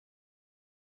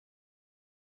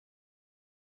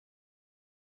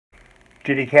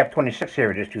JDCap 26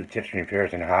 here, just do tips and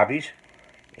repairs and hobbies.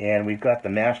 And we've got the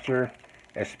Master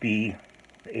SB82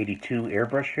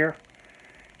 airbrush here.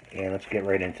 And let's get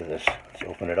right into this. Let's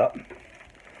open it up.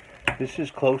 This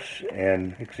is close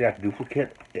and exact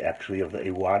duplicate, actually, of the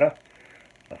Iwata.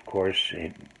 Of course,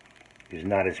 it is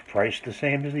not as priced the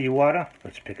same as the Iwata.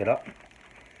 Let's pick it up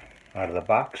out of the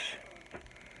box.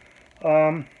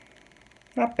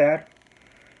 Not bad.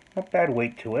 Not bad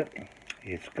weight to it.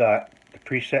 It's got the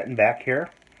preset in back here,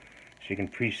 so you can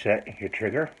preset your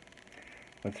trigger.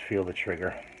 Let's feel the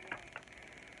trigger.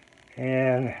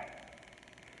 And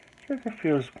trigger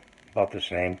feels about the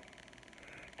same.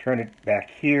 Turn it back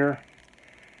here,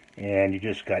 and you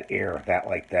just got air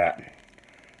like that.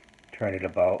 Turn it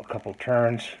about a couple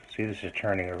turns. See, this is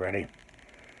turning already.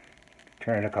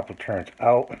 Turn it a couple turns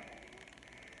out,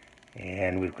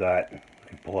 and we can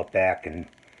pull it back and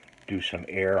do some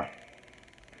air.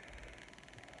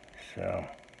 So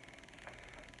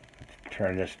let's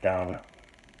turn this down a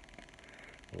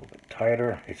little bit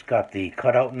tighter. It's got the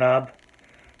cutout knob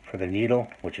for the needle,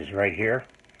 which is right here.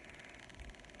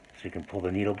 So you can pull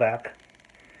the needle back.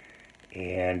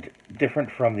 And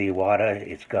different from the Iwata,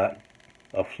 it's got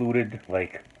a fluted,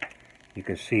 like you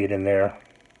can see it in there,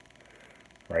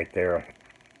 right there.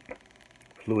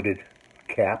 Fluted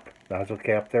cap, nozzle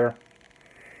cap there.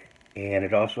 And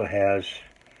it also has,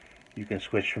 you can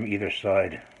switch from either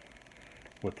side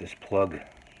with this plug.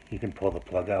 You can pull the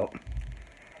plug out.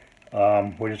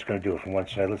 We're just going to do it from one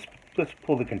side. Let's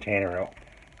pull the container out.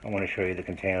 I want to show you the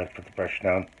container. Let's put the brush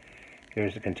down.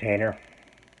 Here's the container,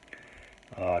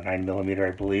 9mm,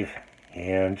 I believe,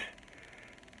 and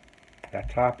that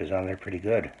top is on there pretty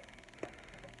good.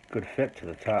 Good fit to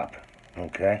the top.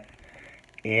 Okay,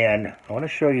 and I want to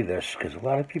show you this because a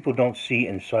lot of people don't see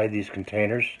inside these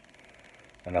containers,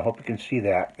 and I hope you can see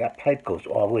that. That pipe goes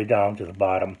all the way down to the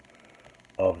bottom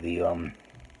of the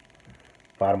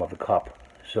cup.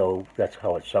 So that's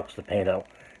how it sucks the paint out,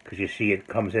 because you see it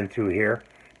comes in through here.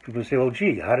 People say, well,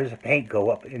 gee, how does the paint go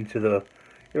up into the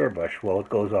airbrush? Well, it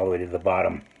goes all the way to the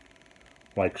bottom,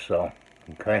 like so.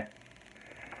 Okay.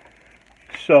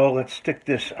 So let's stick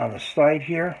this on the side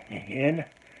here, in,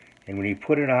 and when you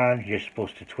put it on, you're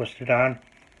supposed to twist it on.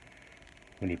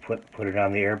 When you put it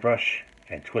on the airbrush,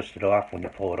 and twist it off when you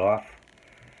pull it off,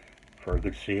 for a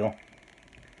good seal.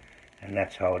 And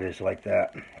that's how it is, like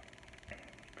that.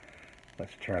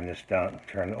 Let's turn this down,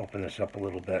 open this up a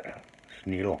little bit. This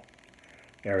needle.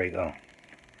 There we go.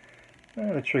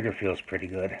 The trigger feels pretty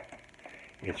good.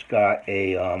 It's got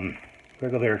a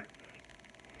regular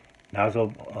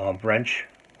nozzle wrench,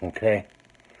 okay?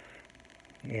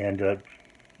 And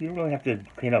you don't really have to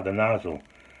clean out the nozzle.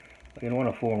 You don't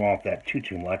want to fool around with that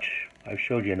too much. I've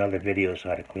showed you in other videos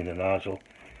how to clean the nozzle.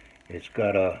 It's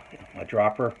got a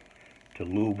dropper to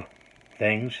lube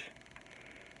things,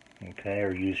 okay,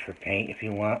 or use for paint if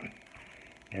you want.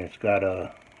 And it's got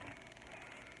a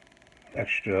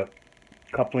extra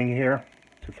coupling here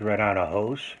to thread on a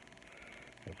hose.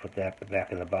 I'll put that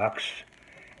back in the box.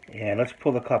 And let's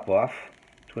pull the cup off,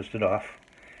 twist it off.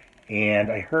 And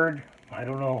I heard, I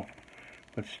don't know,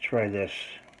 let's try this.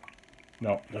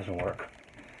 No, it doesn't work.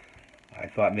 I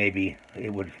thought maybe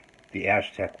it would, the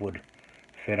Aztec would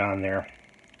fit on there.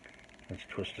 Let's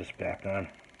twist this back on.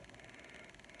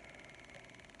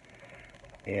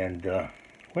 And we're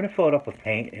going to fill it up with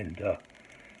paint and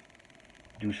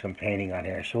do some painting on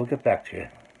here. So we'll get back to you.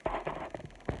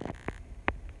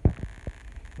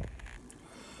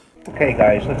 Okay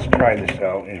guys, let's try this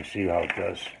out and see how it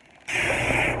does.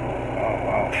 Oh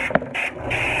wow.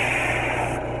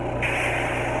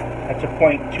 That's a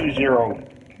 .20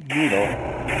 needle.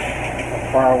 From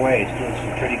far away, it's doing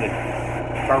some pretty good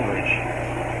coverage.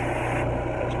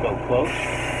 Let's go close.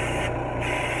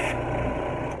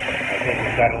 I think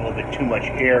we've got a little bit too much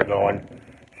air going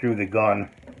through the gun.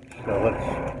 So let's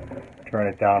turn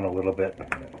it down a little bit.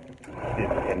 See if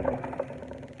we can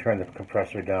turn the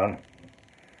compressor down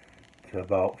to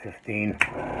about 15. Let's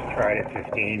try it at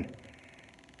 15.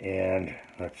 And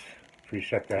let's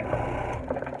preset that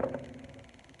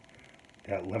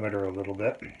limiter a little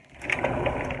bit.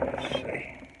 Let's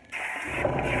see.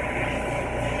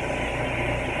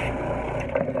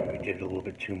 We did a little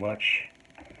bit too much.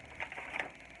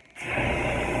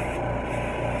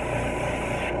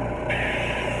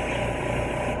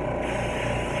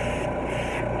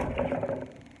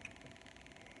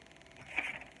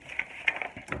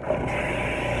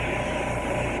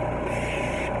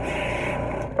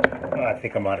 I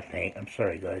think I'm out of paint. I'm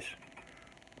sorry, guys.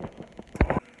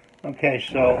 Okay,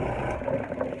 so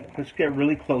let's get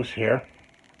really close here.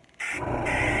 It's got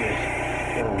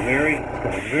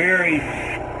a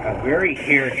very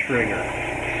hair trigger.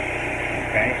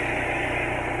 okay?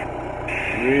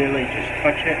 Really just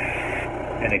touch it,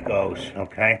 and it goes,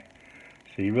 okay?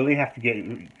 So you really have to get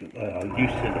used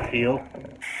to the feel.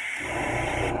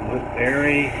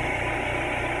 Very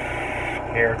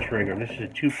hair trigger. This is a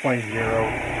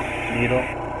 2.0 needle.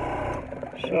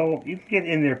 So you can get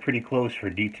in there pretty close for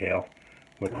detail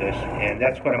with this, and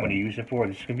that's what I'm going to use it for.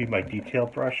 This is going to be my detail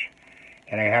brush,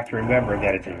 and I have to remember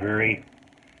that it's a very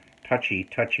touchy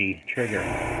trigger.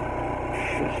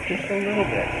 Just a little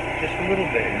bit,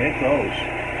 and it goes.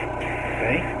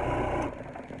 Okay?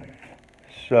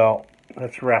 So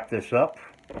let's wrap this up.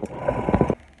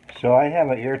 So I have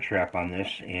an air trap on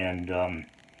this, and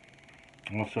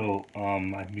also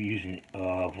I'm using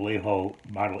Vallejo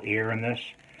bottled air in this.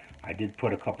 I did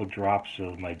put a couple drops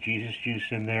of my Jesus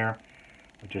juice in there,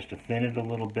 just to thin it a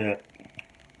little bit,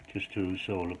 just to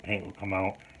so the paint will come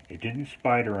out. It didn't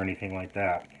spider or anything like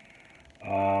that.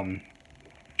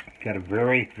 Got a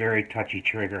very touchy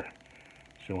trigger,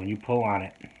 so when you pull on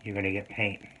it, you're going to get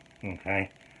paint.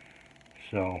 Okay,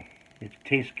 so it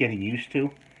takes getting used to.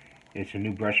 It's a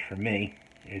new brush for me.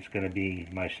 It's going to be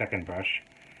my second brush.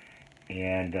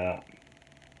 And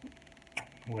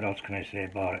what else can I say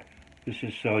about it? This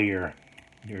is so you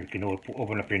can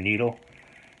open up your needle.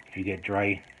 If you get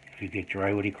dry,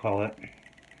 what do you call it?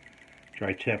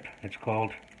 Dry tip, it's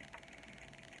called.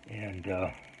 And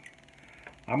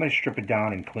I'm going to strip it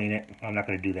down and clean it. I'm not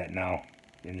going to do that now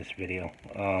in this video.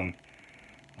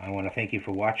 I want to thank you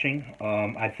for watching.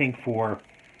 I think for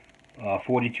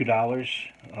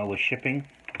 $42 with shipping,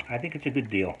 I think it's a good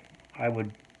deal. I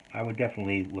would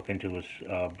definitely look into this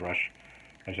brush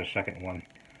as a second one.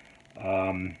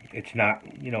 It's not,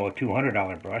 a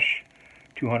 $200 brush.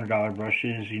 $200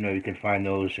 brushes, you can find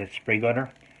those at Spray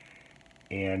Gunner,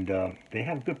 and they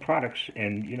have good products.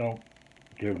 And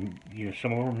they're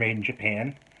some of them are made in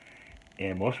Japan,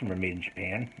 and most of them are made in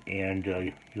Japan,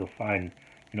 and you'll find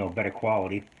better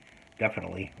quality,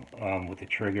 definitely, with the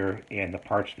trigger and the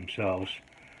parts themselves.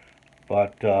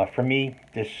 But for me,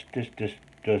 this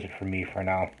does it for me for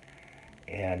now,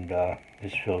 and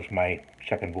this fills my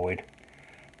second void.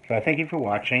 So I thank you for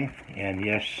watching, and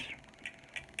yes,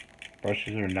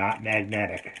 brushes are not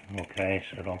magnetic, okay?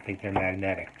 So don't think they're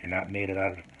magnetic. They're not made out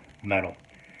of metal,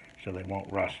 so they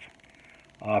won't rust.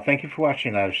 Thank you for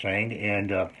watching, I was saying,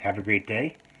 and have a great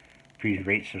day. Please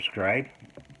rate, subscribe,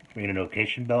 ring the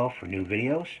notification bell for new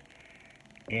videos,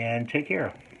 and take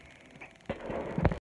care.